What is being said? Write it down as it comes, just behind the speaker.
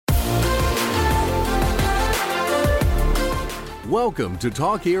Welcome to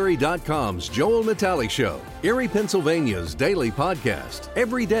TalkErie.com's Joel Natale Show, Erie, Pennsylvania's daily podcast.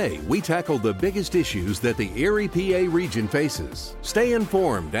 Every day, we tackle the biggest issues that the Erie, PA region faces. Stay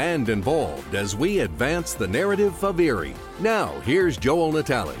informed and involved as we advance the narrative of Erie. Now, here's Joel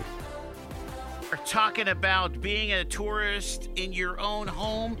Natale. We're talking about being a tourist in your own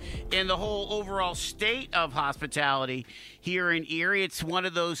home and the whole overall state of hospitality here in Erie. It's one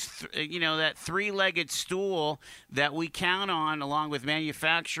of those, that three-legged stool that we count on along with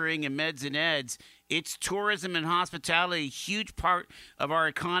manufacturing and meds and eds. It's tourism and hospitality, a huge part of our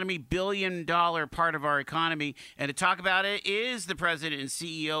economy, billion-dollar part of our economy. And to talk about it is the president and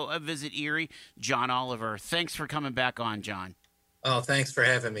CEO of Visit Erie, John Oliver. Thanks for coming back on, John. Oh, thanks for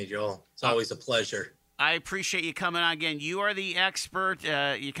having me, Joel. It's always a pleasure. I appreciate you coming on again. You are the expert.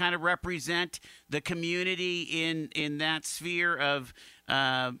 You kind of represent the community in that sphere of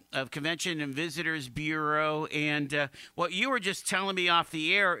Convention and Visitors Bureau. And what you were just telling me off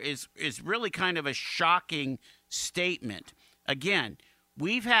the air is really kind of a shocking statement. Again,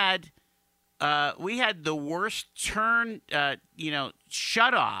 we had the worst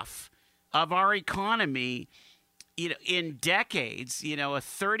shut off of our economy in decades, a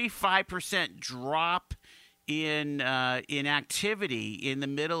 35% drop in activity in the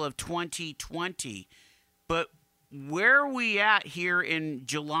middle of 2020. But where are we at here in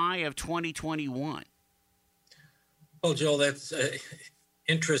July of 2021? Well, Joel, that's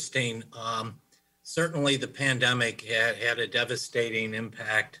interesting. Certainly the pandemic had a devastating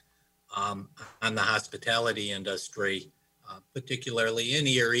impact on the hospitality industry, particularly in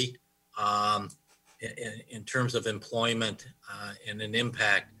Erie. In terms of employment and an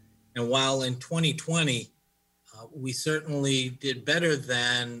impact. And while in 2020, we certainly did better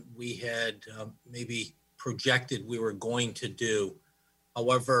than we had maybe projected we were going to do.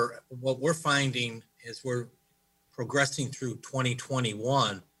 However, what we're finding as we're progressing through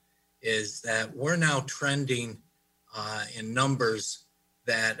 2021 is that we're now trending in numbers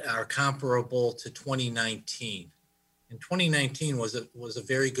that are comparable to 2019. And 2019 was a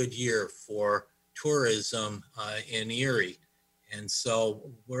very good year for tourism in Erie. And so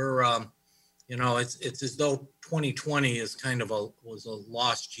we're, it's as though 2020 is was a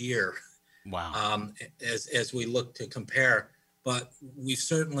lost year. Wow. As we look to compare, but we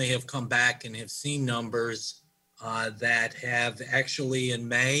certainly have come back and have seen numbers that have actually in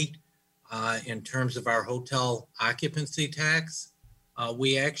May, in terms of our hotel occupancy tax,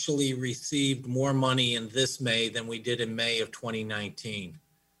 we actually received more money in this May than we did in May of 2019.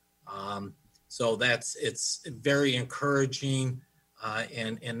 So it's very encouraging,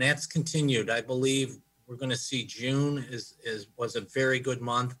 and that's continued. I believe we're going to see June was a very good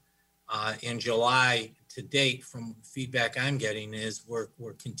month. In July to date, from feedback I'm getting, is we're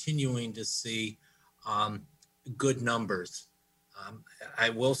continuing to see good numbers. I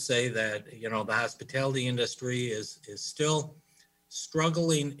will say that the hospitality industry is still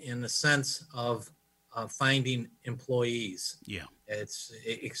struggling in the sense of finding employees. Yeah. It's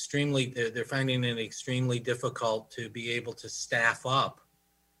they're finding it extremely difficult to be able to staff up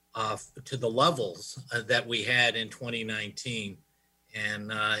to the levels that we had in 2019.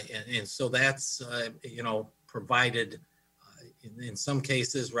 And so that's, provided in some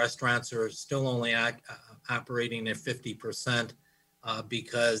cases, restaurants are still only operating at 50%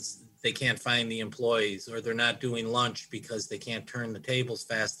 because they can't find the employees, or they're not doing lunch because they can't turn the tables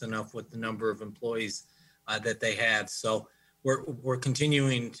fast enough with the number of employees that they have. So we're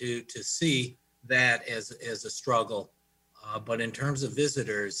continuing to see that as a struggle. But in terms of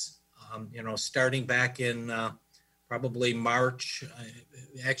visitors, starting back in probably March,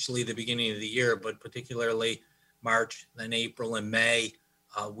 actually the beginning of the year, but particularly March, then April and May,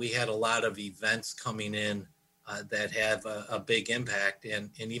 we had a lot of events coming in that have a big impact.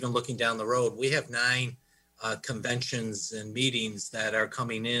 And even looking down the road, we have 9 conventions and meetings that are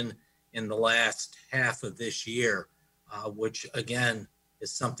coming in the last half of this year, which again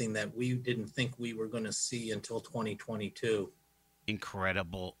is something that we didn't think we were going to see until 2022.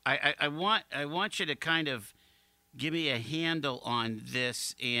 Incredible. I want you to kind of give me a handle on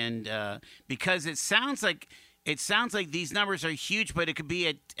this, and because it sounds like these numbers are huge, but it could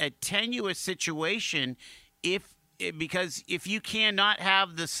be a tenuous situation because if you cannot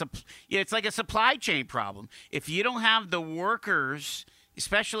have it's like a supply chain problem. If you don't have the workers,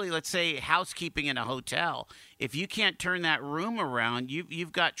 especially let's say housekeeping in a hotel, if you can't turn that room around,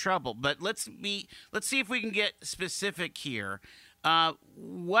 you've got trouble. But let's see if we can get specific here.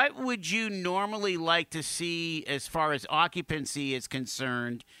 What would you normally like to see as far as occupancy is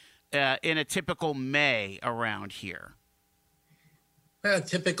concerned in a typical May around here?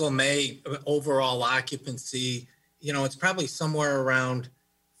 Typical May overall occupancy it's probably somewhere around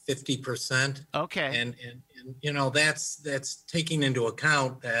 50%. Okay. And that's taking into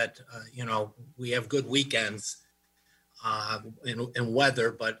account that, we have good weekends in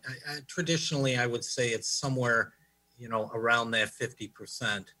weather, but traditionally I would say it's somewhere, around that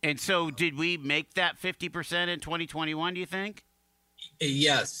 50%. And so did we make that 50% in 2021, do you think?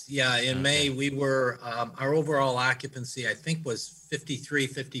 Yes. Yeah. In May, we were, our overall occupancy, I think, was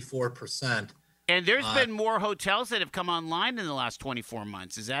 54%. And there's been more hotels that have come online in the last 24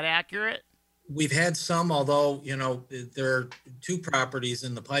 months. Is that accurate? We've had some, although, there are two properties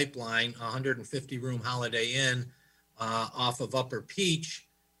in the pipeline, 150 room Holiday Inn off of Upper Peach,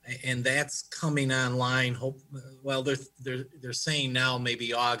 and that's coming online. They're saying now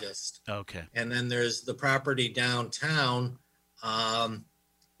maybe August. Okay. And then there's the property downtown,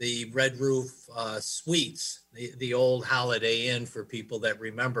 the Red Roof Suites, the old Holiday Inn for people that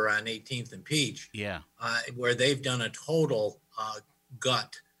remember on 18th and Peach. Yeah. Where they've done a total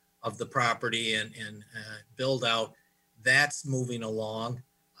gut of the property and build out. That's moving along.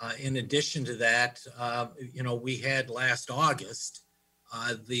 In addition to that, we had last August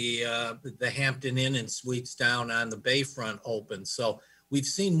the Hampton Inn and Suites down on the Bayfront open. So we've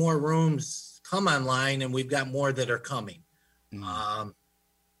seen more rooms come online, and we've got more that are coming.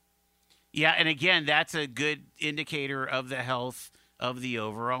 Yeah, and again, that's a good indicator of the health of the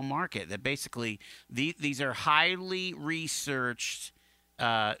overall market. That basically these are highly researched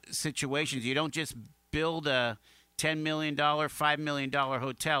situations. You don't just build a $10 million, $5 million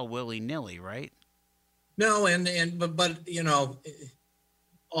hotel willy-nilly, right? No, but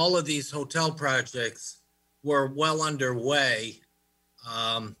all of these hotel projects were well underway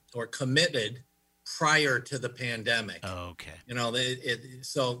or committed prior to the pandemic. Oh, okay.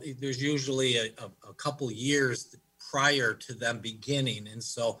 So there's usually a couple years prior to them beginning. And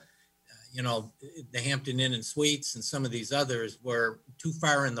so, the Hampton Inn and Suites and some of these others were too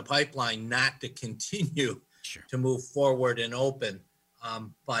far in the pipeline not to continue to move forward and open.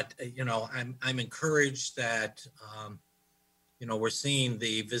 But I'm encouraged that, we're seeing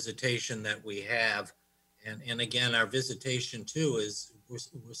the visitation that we have. And again, our visitation too is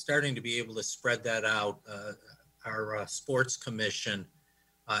we're starting to be able to spread that out. Our sports commission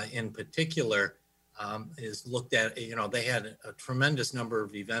in particular is looked at, they had a tremendous number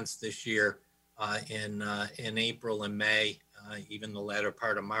of events this year in April and May, even the latter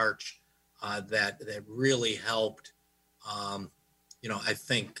part of March, that really helped, I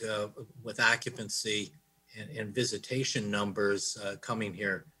think with occupancy and visitation numbers coming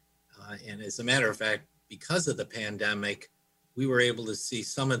here. And as a matter of fact, because of the pandemic, we were able to see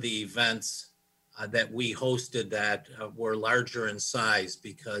some of the events that we hosted that were larger in size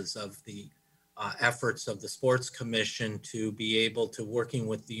because of the efforts of the Sports Commission to be able to working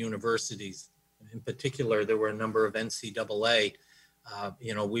with the universities. In particular, there were a number of NCAA.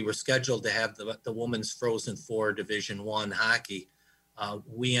 We were scheduled to have the Women's Frozen Four Division I hockey.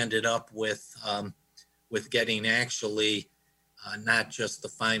 We ended up with getting actually not just the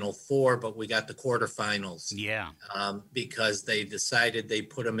Final Four, but we got the quarterfinals. Yeah. Because they decided they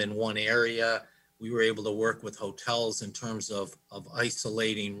put them in one area. We were able to work with hotels in terms of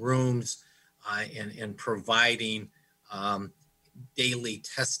isolating rooms and providing daily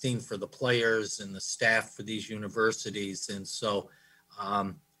testing for the players and the staff for these universities. And so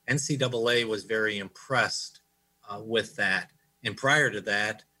NCAA was very impressed with that. And prior to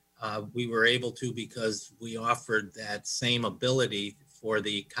that, we were able to, because we offered that same ability for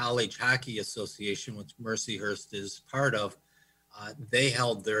the College Hockey Association, which Mercyhurst is part of. They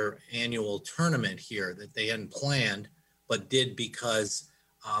held their annual tournament here that they hadn't planned, but did because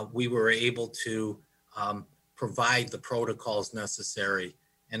we were able to provide the protocols necessary.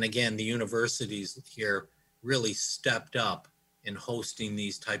 And again, the universities here really stepped up in hosting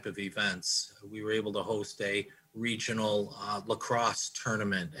these type of events. We were able to host a regional lacrosse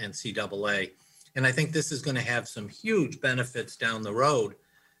tournament, NCAA. And I think this is going to have some huge benefits down the road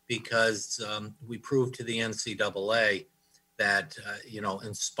because we proved to the NCAA that,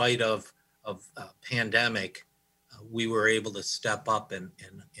 in spite of pandemic, we were able to step up and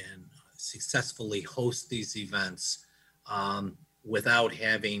successfully host these events without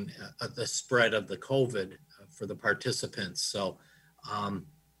having the spread of the COVID for the participants. So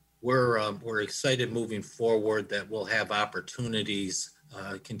we're excited moving forward that we'll have opportunities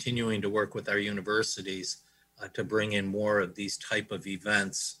continuing to work with our universities to bring in more of these type of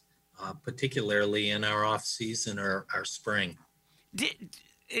events, particularly in our off season or our spring.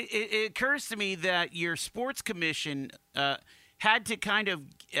 It occurs to me that your sports commission had to kind of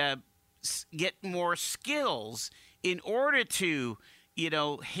get more skills in order to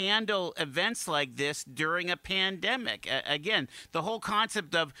handle events like this during a pandemic. Again, the whole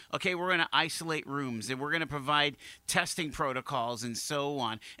concept of, okay, we're going to isolate rooms and we're going to provide testing protocols and so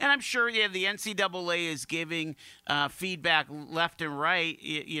on. And I'm sure, the NCAA is giving feedback left and right,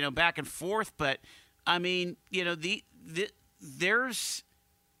 back and forth. But I mean, there's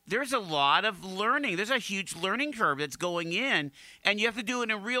a lot of learning. There's a huge learning curve that's going in, and you have to do it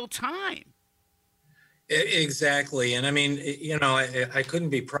in real time. Exactly. And I mean, I couldn't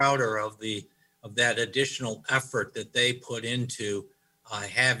be prouder of that additional effort that they put into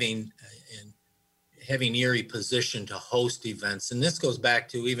having Erie positioned to host events. And this goes back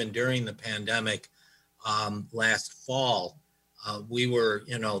to even during the pandemic last fall. We were,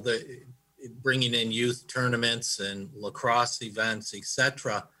 bringing in youth tournaments and lacrosse events,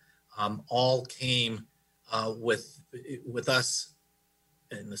 etc. All came with us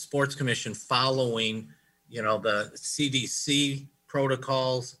and the Sports Commission following the CDC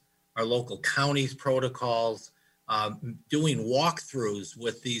protocols, our local counties protocols, doing walkthroughs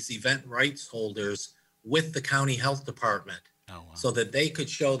with these event rights holders with the county health department. Oh, wow. So that they could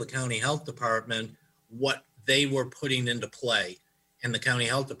show the county health department what they were putting into play. And the county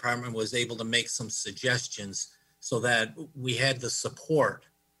health department was able to make some suggestions so that we had the support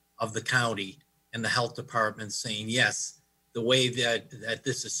of the county and the health department saying, yes, the way that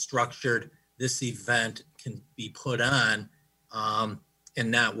this is structured, this event can be put on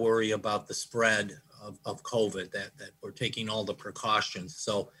and not worry about the spread of COVID, that we're taking all the precautions.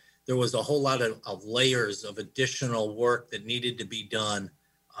 So there was a whole lot of layers of additional work that needed to be done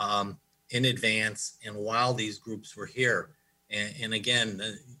in advance and while these groups were here. And again,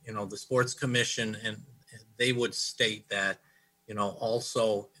 the Sports Commission, and they would state that,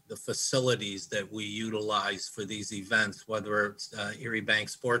 also the facilities that we utilize for these events, whether it's Erie Bank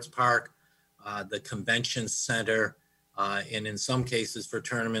Sports Park, the convention center, and in some cases for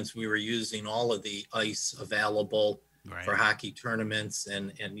tournaments, we were using all of the ice available for hockey tournaments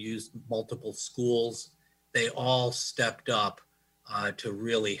and used multiple schools. They all stepped up to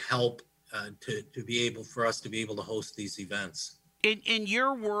really help to be able for us to be able to host these events. In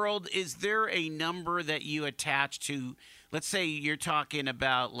your world, is there a number that you attach to? Let's say you're talking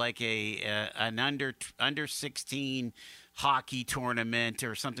about like an under 16 hockey tournament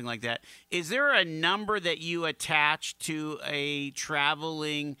or something like that. Is there a number that you attach to a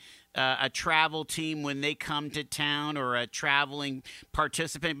travel team when they come to town, or a traveling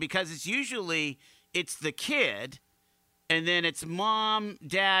participant? Because it's the kid, and then it's mom,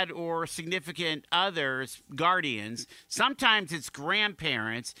 dad, or significant others, guardians. Sometimes it's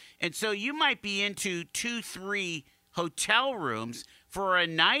grandparents. And so you might be into 2-3 hotel rooms for a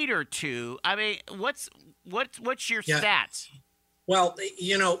night or two. I mean, what's your stats? Well,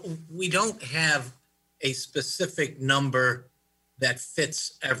 we don't have a specific number that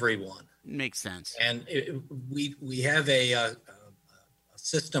fits everyone. Makes sense. And we have a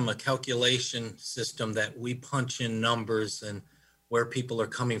system, a calculation system that we punch in numbers and where people are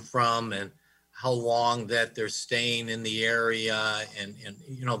coming from and how long that they're staying in the area. And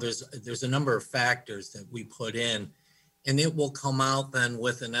there's a number of factors that we put in, and it will come out then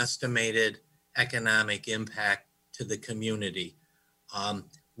with an estimated economic impact to the community.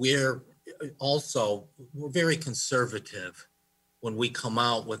 We're very conservative when we come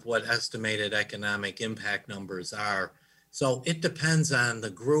out with what estimated economic impact numbers are. So it depends on the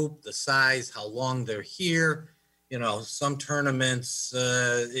group, the size, how long they're here. Some tournaments,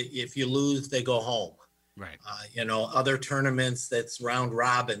 if you lose, they go home. Right. Other tournaments, that's round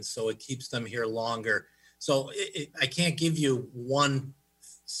robin, so it keeps them here longer. So I can't give you one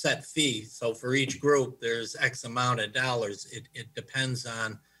set fee. So for each group, there's X amount of dollars. It depends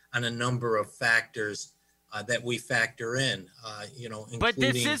on a number of factors that we factor in. Including, but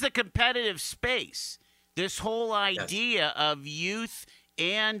this is a competitive space. This whole idea of youth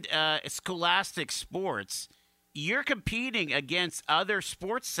and scholastic sports, you're competing against other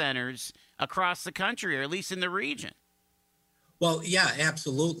sports centers across the country, or at least in the region. Well, yeah,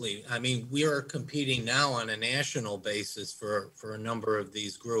 absolutely. I mean, we are competing now on a national basis for a number of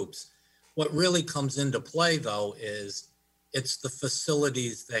these groups. What really comes into play, though, is it's the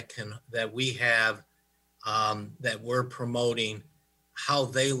facilities that we have that we're promoting, how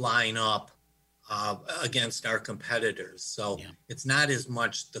they line up against our competitors. So It's not as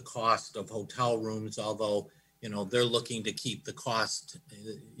much the cost of hotel rooms, although, they're looking to keep the cost,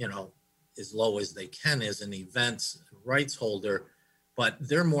 as low as they can as an events rights holder, but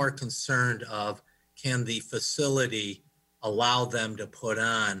they're more concerned of, can the facility allow them to put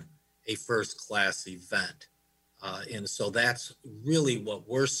on a first class event? And so that's really what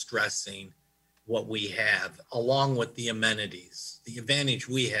we're stressing what we have, along with the amenities. The advantage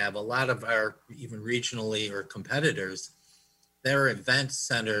we have, a lot of our, even regionally or competitors, their event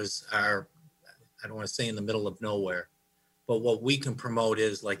centers are, I don't want to say in the middle of nowhere, but what we can promote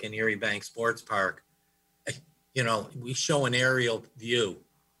is like an Erie Bank Sports Park. We show an aerial view.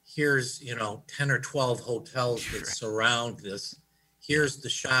 Here's, 10 or 12 hotels that surround this. Here's the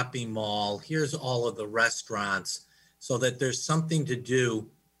shopping mall. Here's all of the restaurants, so that there's something to do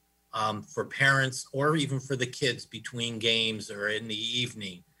for parents or even for the kids between games or in the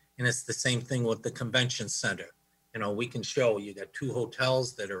evening. And it's the same thing with the convention center. We can show you got 2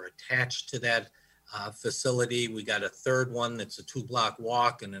 hotels that are attached to that facility. We got a third one that's a 2-block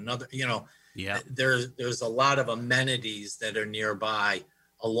walk, and another, there's a lot of amenities that are nearby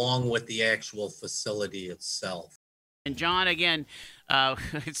along with the actual facility itself. And John, again,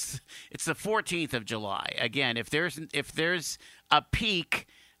 it's the 14th of July. Again, if there's a peak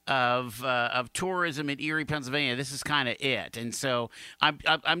of tourism in Erie, Pennsylvania, this is kind of it. And so I'm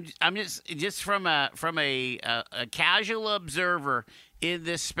just from a casual observer in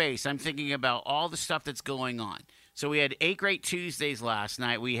this space, I'm thinking about all the stuff that's going on. So we had 8 Great Tuesdays last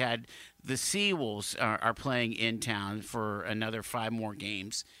night. We had the Seawolves are playing in town for another 5 more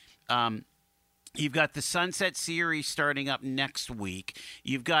games. You've got the Sunset Series starting up next week.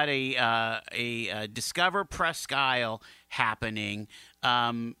 You've got a Discover Presque Isle happening.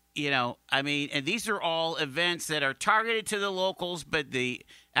 And these are all events that are targeted to the locals, but the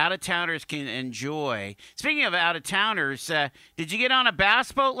out-of-towners can enjoy. Speaking of out-of-towners, did you get on a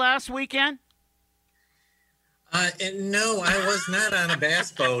bass boat last weekend? No, I was not on a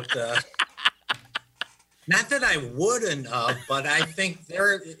bass boat. Not that I wouldn't, but I think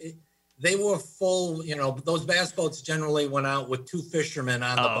they were full. Those bass boats generally went out with 2 fishermen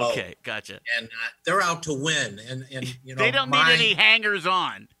on the boat. Okay, gotcha. And they're out to win. And they don't need any hangers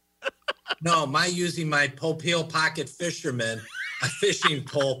on. No, using my Popeil pocket fisherman, a fishing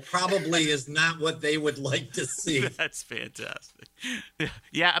pole, probably is not what they would like to see. That's fantastic.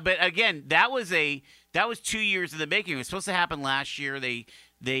 Yeah, but again, that was 2 years in the making. It was supposed to happen last year.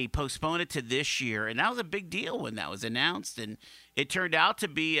 They postponed it to this year, and that was a big deal when that was announced. And it turned out to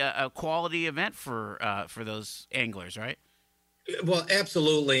be a quality event for those anglers, right? Well,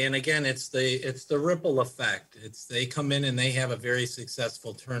 absolutely. And again, it's the ripple effect. They come in and they have a very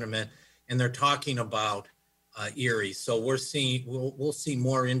successful tournament, and they're talking about Erie. So we'll see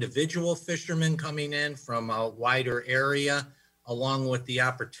more individual fishermen coming in from a wider area, along with the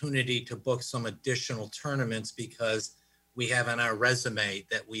opportunity to book some additional tournaments, because we have on our resume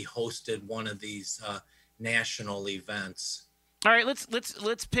that we hosted one of these national events. All right,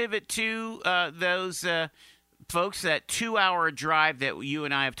 let's pivot to those folks, that 2-hour drive that you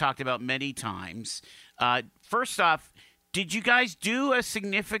and I have talked about many times. First off, did you guys do a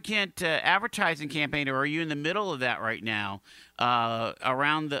significant advertising campaign, or are you in the middle of that right now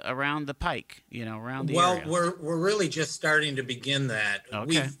around the pike, around the area? Well, we're really just starting to begin that.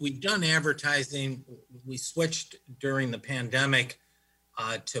 Okay. We've done advertising. We switched during the pandemic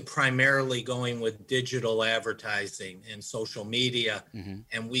to primarily going with digital advertising and social media,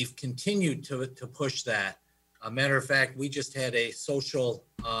 and we've continued to push that. A matter of fact, we just had a social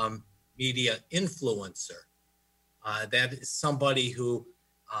media influencer. That is somebody who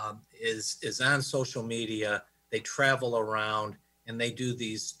is on social media. They travel around and they do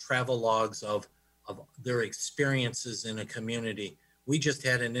these travel logs of their experiences in a community. We just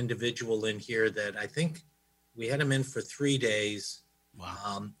had an individual in here that I think we had him in for 3 days.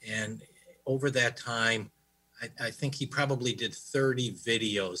 Wow. And over that time, I think he probably did 30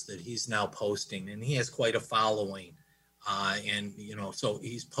 videos that he's now posting, and he has quite a following. So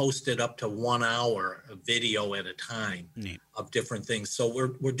he's posted up to 1 hour of video at a time. Neat. Of different things. So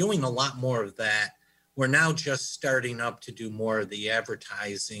we're doing a lot more of that. We're now just starting up to do more of the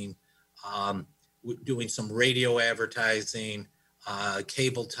advertising, doing some radio advertising,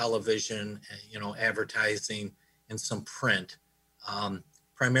 cable television, advertising, and some print.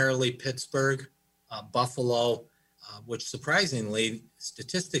 Primarily Pittsburgh, Buffalo, which surprisingly,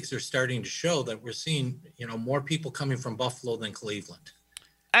 statistics are starting to show that we're seeing, more people coming from Buffalo than Cleveland.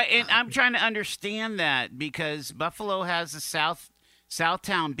 And I'm trying to understand that, because Buffalo has the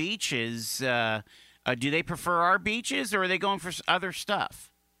Southtown beaches. Do they prefer our beaches, or are they going for other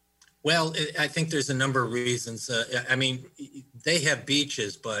stuff? Well, I think there's a number of reasons. They have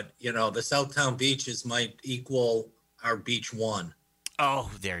beaches, but, the Southtown beaches might equal our beach 1.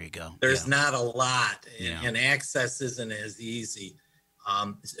 Oh, there you go. There's not a lot, Yeah. and access isn't as easy.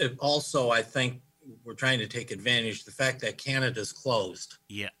 Also, I think we're trying to take advantage of the fact that Canada's closed.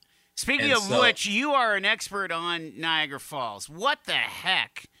 Yeah. Speaking of which, you are an expert on Niagara Falls. What the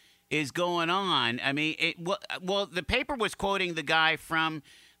heck is going on. I mean, well, the paper was quoting the guy from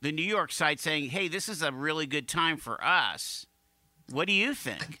the New York side saying, "Hey, this is a really good time for us." What do you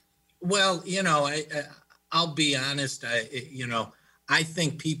think? Well, I'll be honest. I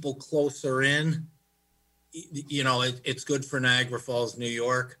think people closer in, it's good for Niagara Falls, New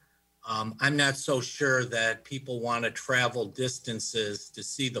York. I'm not so sure that people want to travel distances to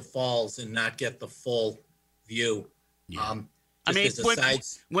see the falls and not get the full view. Yeah.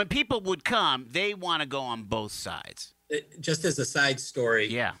 When people would come, they want to go on both sides. Just as a side story,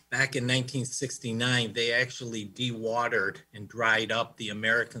 yeah. Back in 1969, they actually dewatered and dried up the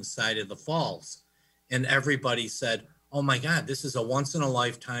American side of the falls. And everybody said, oh my God, this is a once in a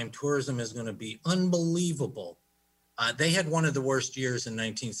lifetime. Tourism is going to be unbelievable. They had one of the worst years in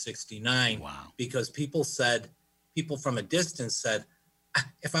 1969. Wow. Because people from a distance said,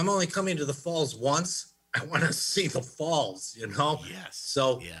 if I'm only coming to the falls once, I want to see the falls, Yes.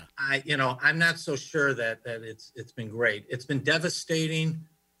 So yeah. I'm not so sure that it's been great. It's been devastating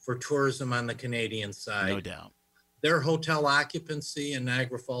for tourism on the Canadian side. No doubt. Their hotel occupancy in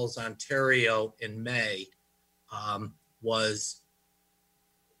Niagara Falls, Ontario in May was,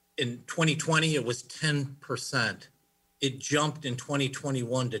 in 2020, it was 10%. It jumped in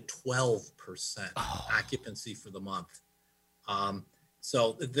 2021 to 12% occupancy for the month.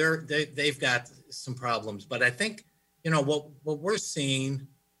 So they've got some problems, but I think, what we're seeing,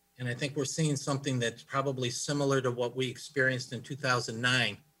 and I think we're seeing something that's probably similar to what we experienced in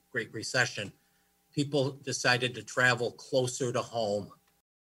 2009, Great Recession. People decided to travel closer to home.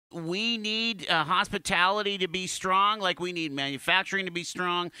 We need hospitality to be strong, like we need manufacturing to be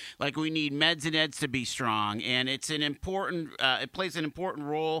strong, like we need meds and eds to be strong, and it's an important. It plays an important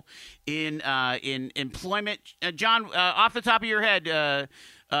role in employment. John, off the top of your head, in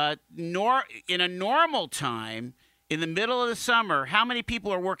a normal time, in the middle of the summer, how many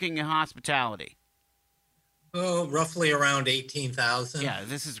people are working in hospitality? Oh, roughly around 18,000. Yeah,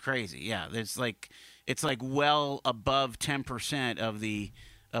 this is crazy. Yeah, it's like well above 10% of the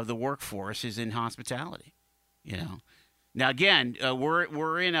workforce is in hospitality, Now again,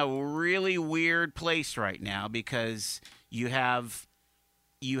 we're in a really weird place right now because you have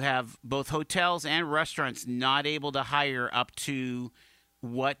both hotels and restaurants not able to hire up to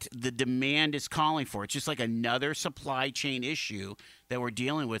what the demand is calling for. It's just like another supply chain issue that we're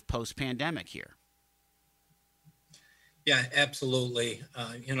dealing with post-pandemic here. Yeah, absolutely.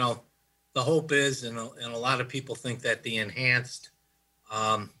 The hope is, and a lot of people think that the enhanced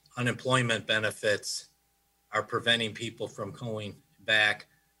unemployment benefits are preventing people from going back.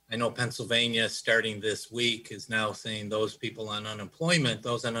 I know Pennsylvania, starting this week, is now saying those on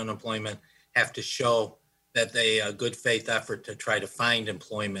unemployment have to show that they a good faith effort to try to find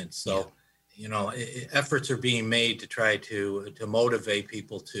employment. So, efforts are being made to try to motivate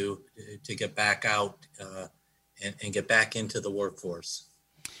people to get back out and get back into the workforce.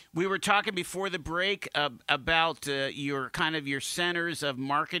 We were talking before the break about your centers of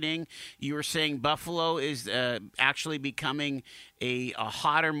marketing. You were saying Buffalo is actually becoming a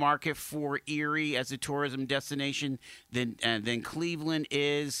hotter market for Erie as a tourism destination than Cleveland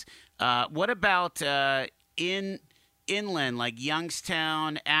is. What about inland, like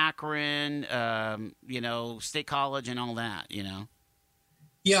Youngstown, Akron, State College, and all that?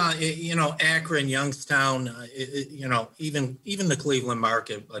 Yeah, Akron, Youngstown, even the Cleveland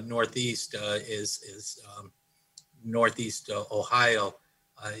market, Northeast is Northeast Ohio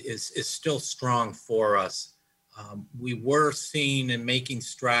is still strong for us. We were seeing and making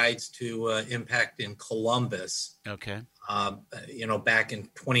strides to impact in Columbus. Okay. Back in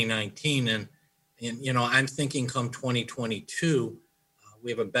 2019, and I'm thinking come 2022. We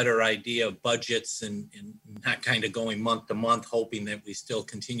have a better idea of budgets and not kind of going month to month, hoping that we still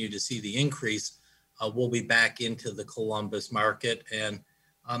continue to see the increase. We'll be back into the Columbus market and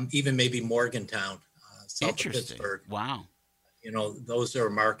even maybe Morgantown, south of Pittsburgh. Wow. Those are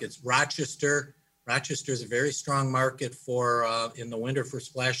markets. Rochester is a very strong market for in the winter for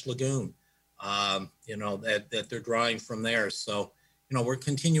Splash Lagoon, that they're drawing from there. So, we're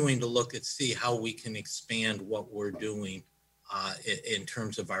continuing to look at see how we can expand what we're doing in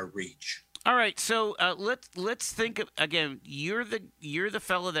terms of our reach. All right, so let's think of, again. You're the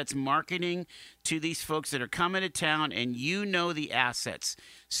fellow that's marketing to these folks that are coming to town, and the assets.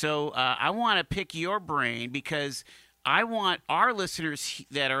 So I want to pick your brain because I want our listeners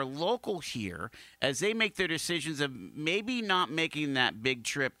that are local here, as they make their decisions of maybe not making that big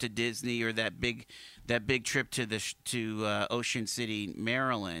trip to Disney or that big trip to Ocean City,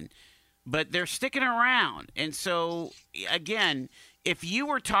 Maryland. But they're sticking around. And so, again, if you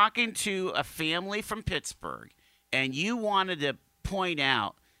were talking to a family from Pittsburgh and you wanted to point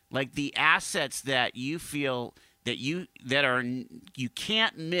out like the assets that you feel that you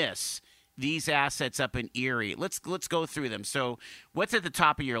can't miss these assets up in Erie. Let's go through them. So, what's at the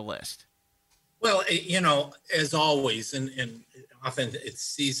top of your list? Well, as always, and often it's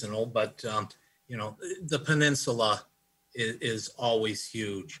seasonal, but the peninsula is always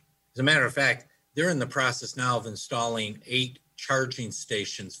huge. As a matter of fact, they're in the process now of installing 8 charging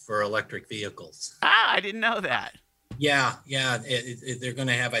stations for electric vehicles. I didn't know that. Yeah. They're going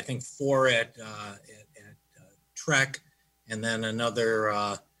to have, I think, 4 at Trek, and then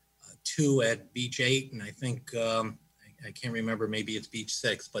another 2 at Beach 8, and I think I can't remember, maybe it's Beach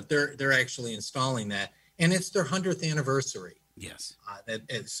 6, but they're actually installing that, and it's their 100th anniversary. Yes.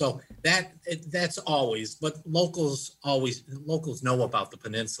 That's always, but locals know about the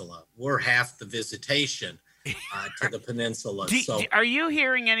peninsula. We're half the visitation to the peninsula. Are you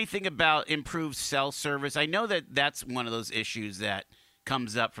hearing anything about improved cell service? I know that's one of those issues that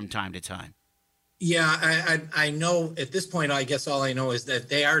comes up from time to time. Yeah, I know at this point, I guess all I know is that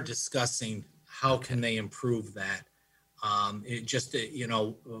they are discussing how can they improve that.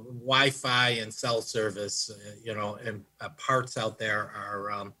 Wi-Fi and cell service, and parts out there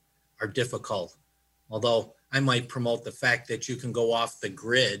are difficult. Although I might promote the fact that you can go off the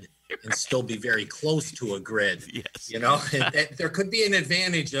grid and still be very close to a grid. Yes. There could be an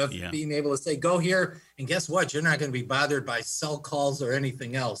advantage of being able to say, go here, and guess what? You're not going to be bothered by cell calls or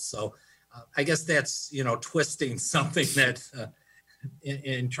anything else. So I guess that's, twisting something that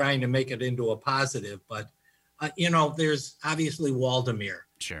in trying to make it into a positive. But, there's obviously Waldameer.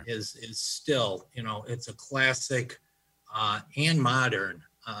 Sure. is still, it's a classic and modern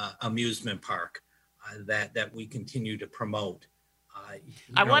amusement park that we continue to promote.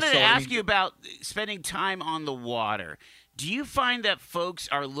 I wanted to ask you about spending time on the water. Do you find that folks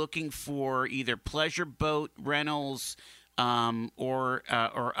are looking for either pleasure boat rentals, or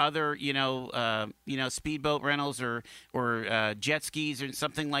other, speedboat rentals or jet skis or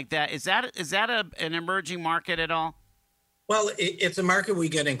something like that? Is that an emerging market at all? Well, it's a market we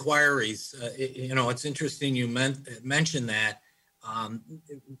get inquiries. It's interesting you mentioned that.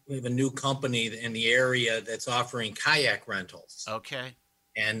 We have a new company in the area that's offering kayak rentals. Okay.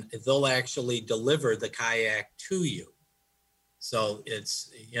 And they'll actually deliver the kayak to you. So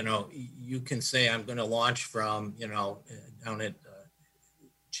it's, you can say, I'm going to launch from, down at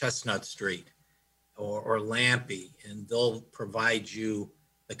Chestnut Street or Lampy, and they'll provide you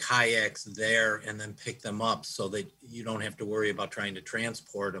the kayaks there and then pick them up so that you don't have to worry about trying to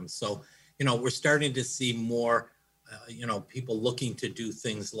transport them. So, we're starting to see more, people looking to do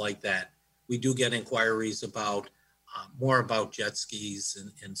things like that. We do get inquiries about more about jet skis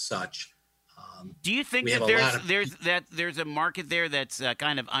and such. Do you think that there's a market there that's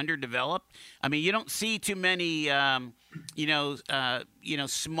kind of underdeveloped? I mean, you don't see too many,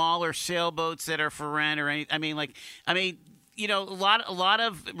 smaller sailboats that are for rent or anything. A lot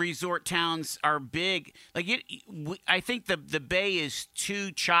of resort towns are big. I think the bay is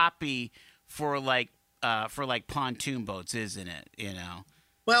too choppy for pontoon boats, isn't it?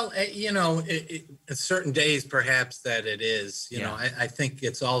 Well, certain days perhaps that it is. I think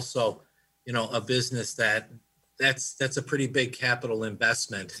it's also, a business that's a pretty big capital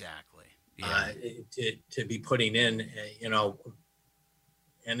investment. Exactly. Yeah. To be putting in,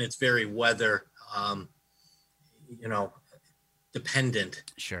 and it's very weather, dependent.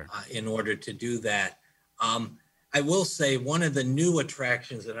 Sure. In order to do that. I will say one of the new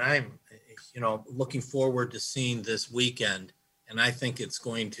attractions that I'm, looking forward to seeing this weekend, and I think it's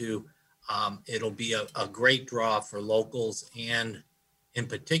going to, it'll be a great draw for locals and in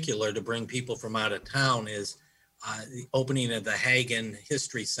particular to bring people from out of town, is the opening of the Hagen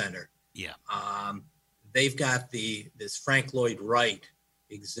History Center. Yeah. They've got this Frank Lloyd Wright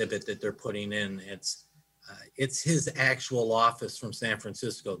exhibit that they're putting in. It's his actual office from San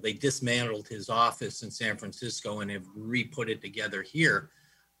Francisco. They dismantled his office in San Francisco and have re-put it together here.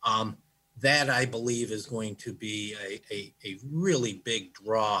 That I believe is going to be a really big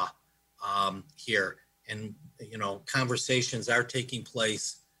draw here. And, conversations are taking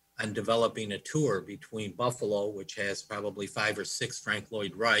place on developing a tour between Buffalo, which has probably 5 or 6 Frank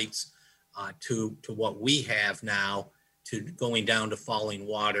Lloyd Wrights, to what we have now, to going down to Falling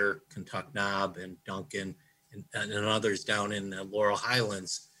Water, Kentuck Knob, and Duncan, and others down in the Laurel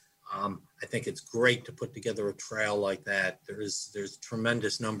Highlands. I think it's great to put together a trail like that. There's a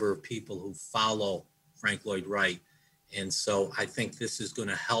tremendous number of people who follow Frank Lloyd Wright. And so I think this is going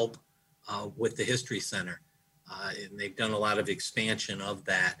to help with the History Center. And they've done a lot of expansion of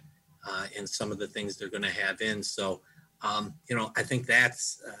that and some of the things they're going to have in. So, I think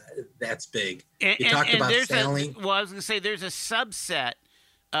that's big. You talked about sailing. I was going to say there's a subset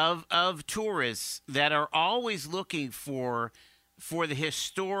of tourists that are always looking for the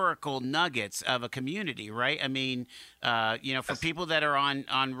historical nuggets of a community, right? I mean, for people that are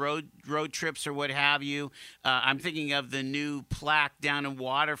on road trips or what have you, I'm thinking of the new plaque down in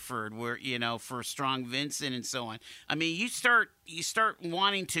Waterford, where for Strong Vincent and so on. I mean, you start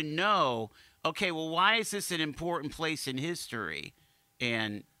wanting to know, okay, well, why is this an important place in history?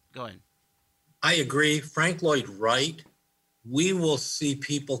 And go ahead. I agree, Frank Lloyd Wright. We will see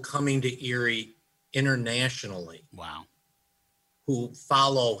people coming to Erie internationally. Wow. Who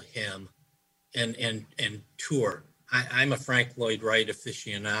follow him and tour. I'm a Frank Lloyd Wright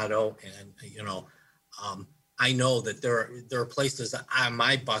aficionado, and I know that there are places on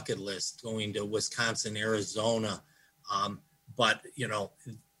my bucket list going to Wisconsin, Arizona, but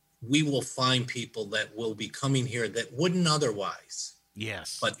we will find people that will be coming here that wouldn't otherwise.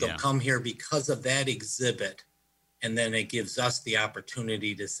 Yes, but they'll come here because of that exhibit. And then it gives us the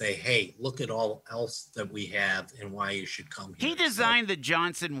opportunity to say, hey, look at all else that we have and why you should come here. He designed the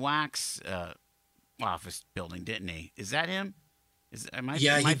Johnson Wax office building, didn't he? Is that him? He did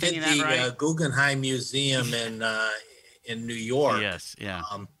the right? Guggenheim Museum in New York. Yes, yeah.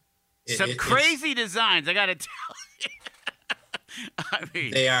 Some crazy designs, I got to tell you. I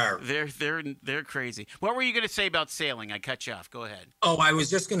mean, they are. They're crazy. What were you going to say about sailing? I cut you off. Go ahead. Oh, I was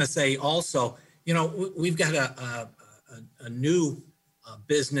just going to say also, we've got a new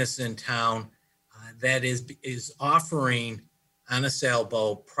business in town that is offering on a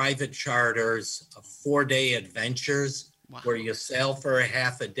sailboat private charters of 4-day adventures. Wow. Where you sail for a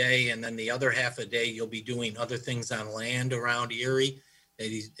half a day, and then the other half a day you'll be doing other things on land around Erie.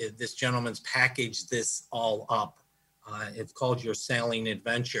 This gentleman's packaged this all up. It's called Your Sailing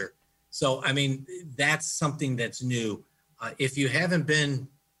Adventure. So, I mean, that's something that's new. If you haven't been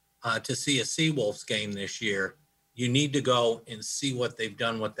to see a Seawolves game this year, you need to go and see what they've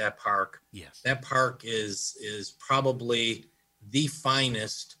done with that park. Yes. That park is probably the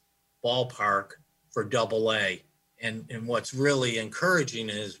finest ballpark for AA. And what's really encouraging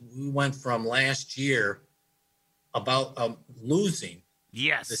is we went from last year about losing the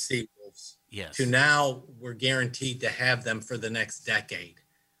Seawolves to now we're guaranteed to have them for the next decade.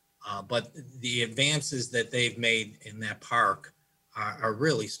 But the advances that they've made in that park are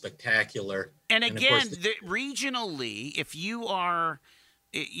really spectacular. And again, regionally, if you are,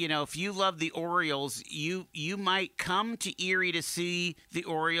 if you love the Orioles, you might come to Erie to see the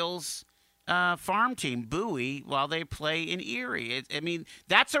Orioles farm team, Bowie, while they play in Erie. I mean,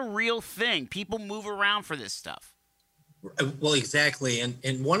 that's a real thing. People move around for this stuff. Well, exactly.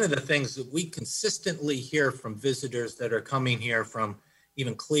 And one of the things that we consistently hear from visitors that are coming here from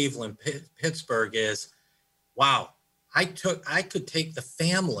even Cleveland, Pittsburgh is, wow, I could take the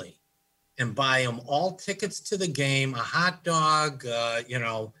family and buy them all tickets to the game, a hot dog,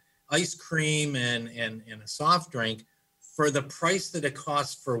 ice cream and a soft drink for the price that it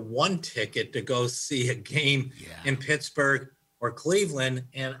costs for one ticket to go see a game in Pittsburgh or Cleveland.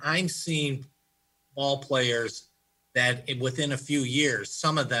 And I'm seeing ball players that within a few years,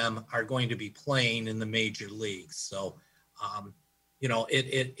 some of them are going to be playing in the major leagues. So,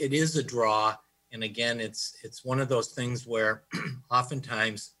 it is a draw. And again, it's one of those things where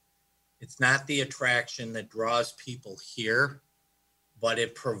oftentimes it's not the attraction that draws people here, but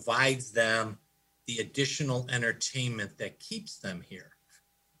it provides them the additional entertainment that keeps them here.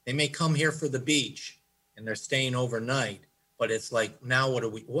 They may come here for the beach and they're staying overnight, but it's like, now what do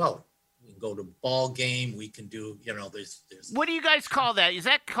we can go to ball game. We can do, there's. What do you guys call that? Is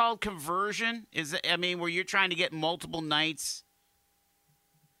that called conversion? Where you're trying to get multiple nights?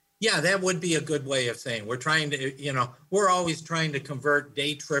 Yeah, that would be a good way of saying we're trying to, we're always trying to convert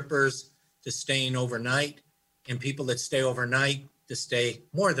day trippers to staying overnight and people that stay overnight to stay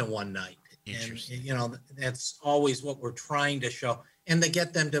more than one night. Interesting. And, that's always what we're trying to show, and to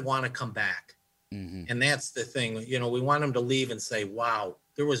get them to want to come back. Mm-hmm. And that's the thing, we want them to leave and say, wow,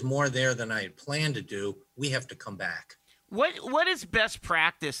 there was more there than I had planned to do. We have to come back. What is best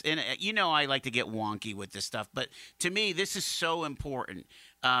practice? And I like to get wonky with this stuff, but to me, this is so important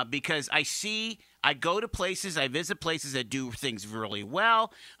because I go to places, I visit places that do things really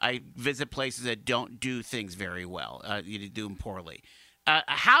well. I visit places that don't do things very well. You do them poorly.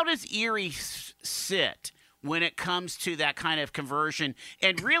 How does Erie sit when it comes to that kind of conversion?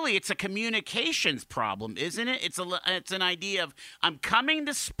 And really, it's a communications problem, isn't it? It's an idea of, I'm coming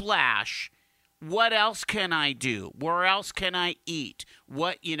to splash. What else can I do? Where else can I eat?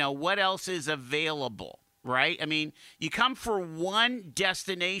 What else is available, right? I mean, you come for one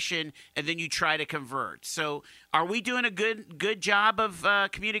destination and then you try to convert. So are we doing a good job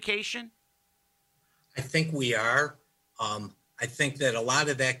of communication? I think we are. I think that a lot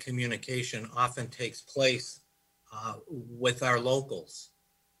of that communication often takes place with our locals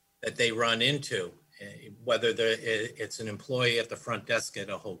that they run into, whether it's an employee at the front desk at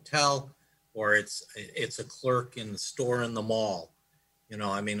a hotel or it's a clerk in the store in the mall. You know,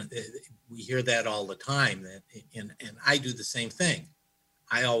 I mean, we hear that all the time. And I do the same thing.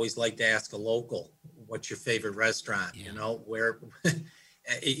 I always like to ask a local, what's your favorite restaurant? Yeah. You know, where,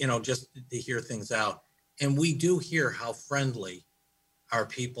 you know, just to hear things out. And we do hear how friendly our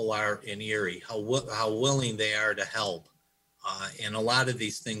people are in Erie, how willing they are to help. And a lot of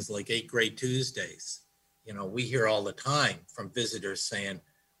these things like 8 Great Tuesdays, you know, we hear all the time from visitors saying,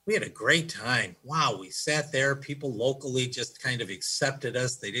 we had a great time. Wow, we sat there. People locally just kind of accepted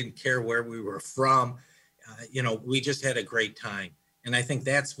us. They didn't care where we were from. You know, we just had a great time. And I think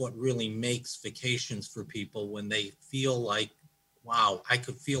that's what really makes vacations for people, when they feel like, wow, I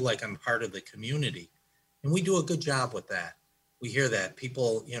could feel like I'm part of the community. And we do a good job with that. We hear that.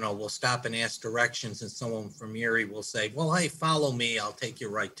 People, you know, will stop and ask directions, and someone from Erie will say, well, hey, follow me. I'll take you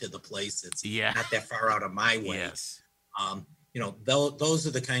right to the place. It's not that far out of my way. Yes. You know, those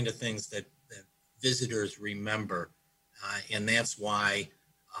are the kind of things that visitors remember. And that's why,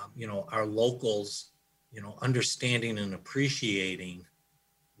 you know, our locals, you know, understanding and appreciating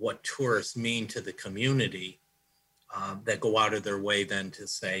what tourists mean to the community, that go out of their way then to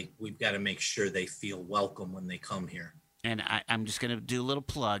say, we've got to make sure they feel welcome when they come here. And I'm just going to do a little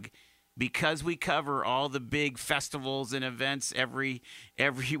plug. Because we cover all the big festivals and events every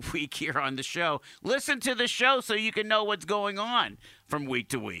week here on the show, listen to the show so you can know what's going on from week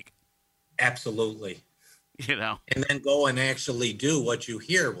to week. Absolutely. You know, and then go and actually do what you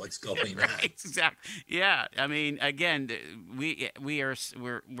hear what's going right, on. Exactly. Yeah. I mean, again, we are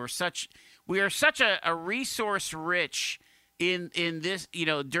such a resource rich in this, you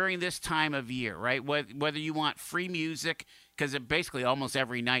know, during this time of year, right? Whether you want free music, because basically almost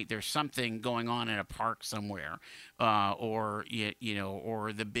every night there's something going on in a park somewhere, or you know,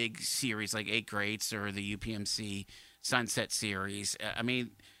 or the big series like 8 Greats or the UPMC Sunset Series. I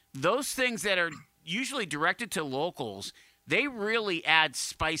mean, those things that are usually directed to locals, they really add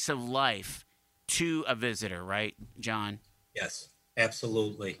spice of life to a visitor, right, John? Yes,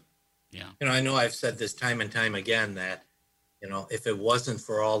 absolutely. Yeah. You know I've said this time and time again that, you know, if it wasn't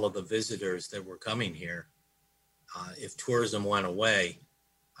for all of the visitors that were coming here, if tourism went away,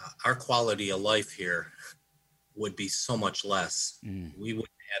 our quality of life here would be so much less. We wouldn't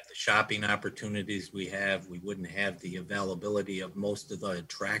have the shopping opportunities we have. We wouldn't have the availability of most of the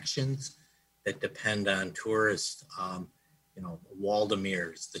attractions that depend on tourists. You know,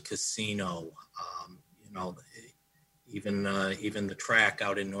 Waldemere's, the casino, you know, even the track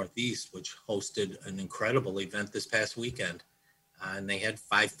out in Northeast, which hosted an incredible event this past weekend. And they had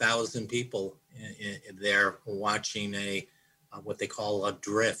 5,000 people there watching what they call a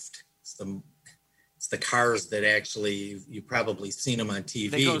drift. It's the cars that actually, you've probably seen them on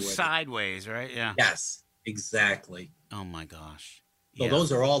TV. They go sideways, right? Yeah. Yes, exactly. Oh my gosh. So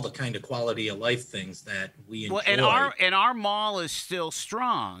those are all the kind of quality of life things that we enjoy. Well, and our mall is still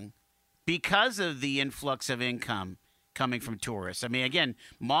strong because of the influx of income coming from tourists. I mean, again,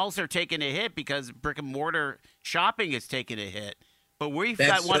 malls are taking a hit because brick and mortar shopping is taking a hit. But we've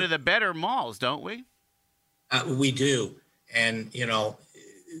got one of the better malls, don't we? We do. And, you know,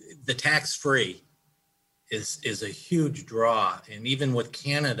 the tax-free is a huge draw. And even with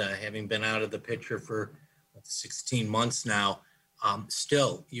Canada having been out of the picture for 16 months now,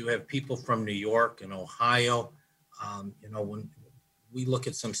 still, you have people from New York and Ohio. You know, when we look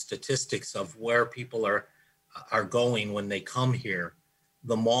at some statistics of where people are going when they come here,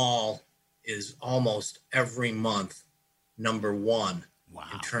 the mall is almost every month number one. Wow.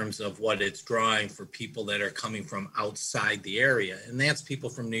 In terms of what it's drawing for people that are coming from outside the area. And that's people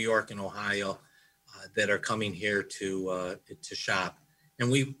from New York and Ohio that are coming here to shop. And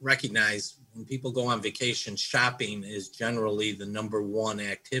we recognize when people go on vacation, shopping is generally the number one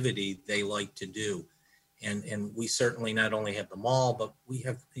activity they like to do. And we certainly not only have the mall, but we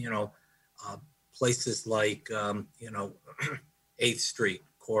have, you know, places like, you know, 8th Street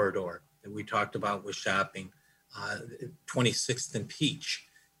corridor that we talked about with shopping. 26th and Peach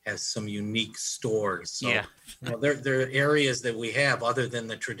has some unique stores. So, you know, there are areas that we have other than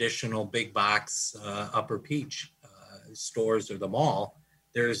the traditional big box Upper Peach stores or the mall.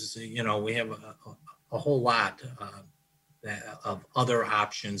 There's, you know, we have a whole lot of other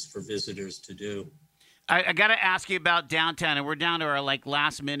options for visitors to do. I got to ask you about downtown, and we're down to our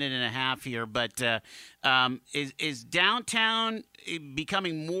last minute and a half here. But is downtown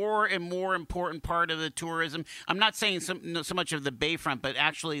becoming more and more important part of the tourism? I'm not saying so much of the Bayfront, but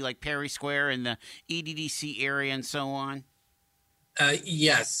actually like Perry Square and the EDDC area and so on.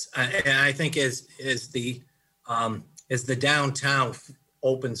 Yes, and I think as the downtown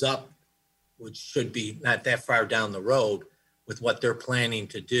opens up, which should be not that far down the road, with what they're planning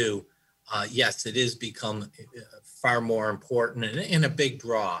to do, yes, it is become far more important and a big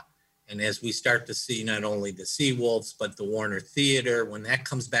draw. And as we start to see not only the Seawolves, but the Warner Theater, when that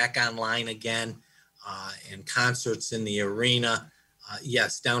comes back online again, and concerts in the arena,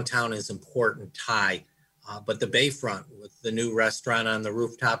 yes, downtown is important tie. But the Bayfront with the new restaurant on the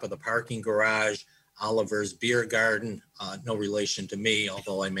rooftop of the parking garage, Oliver's Beer Garden, no relation to me,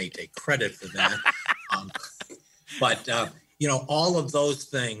 although I may take credit for that. But all of those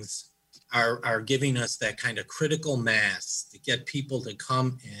things are giving us that kind of critical mass to get people to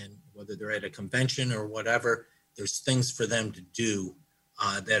come, and whether they're at a convention or whatever, there's things for them to do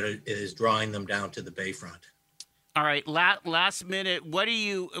that is drawing them down to the Bayfront. All right, last minute. What are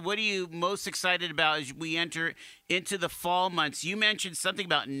you most excited about as we enter into the fall months? You mentioned something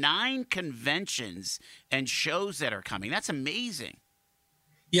about 9 conventions and shows that are coming. That's amazing.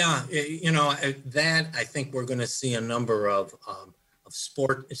 Yeah, that I think we're going to see a number of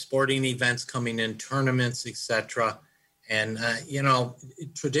sporting events coming in, tournaments, etc. And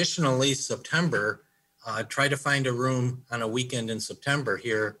traditionally September. Try to find a room on a weekend in September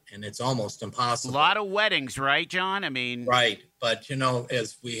here, and it's almost impossible. A lot of weddings, right, John? I mean, right. But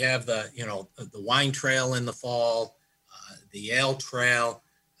as we have the wine trail in the fall, the ale trail,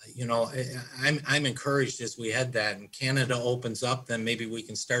 I'm encouraged as we head that. And Canada opens up, then maybe we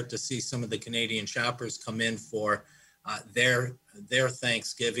can start to see some of the Canadian shoppers come in for their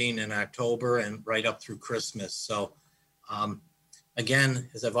Thanksgiving in October and right up through Christmas. So. Again,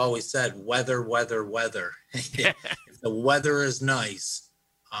 as I've always said, weather. If the weather is nice,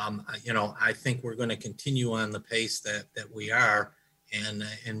 I think we're going to continue on the pace that we are,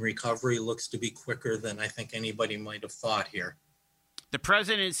 and recovery looks to be quicker than I think anybody might have thought here. The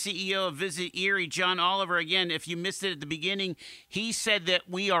president and CEO of Visit Erie, John Oliver, again, if you missed it at the beginning, he said that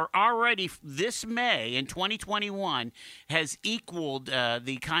we are already, this May in 2021, has equaled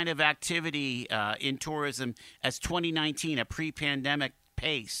the kind of activity in tourism as 2019, a pre-pandemic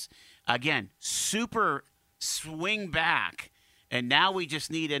pace. Again, super swing back. And now we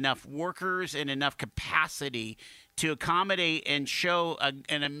just need enough workers and enough capacity to accommodate and show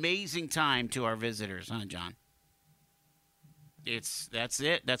an amazing time to our visitors, huh, John? That's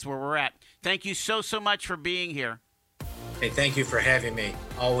it. That's where we're at. Thank you so much for being here. Hey, thank you for having me.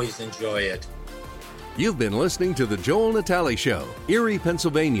 Always enjoy it. You've been listening to The Joel Natale Show, Erie,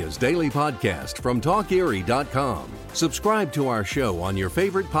 Pennsylvania's daily podcast from TalkErie.com. Subscribe to our show on your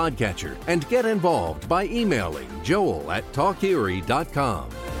favorite podcatcher and get involved by emailing joel@TalkErie.com.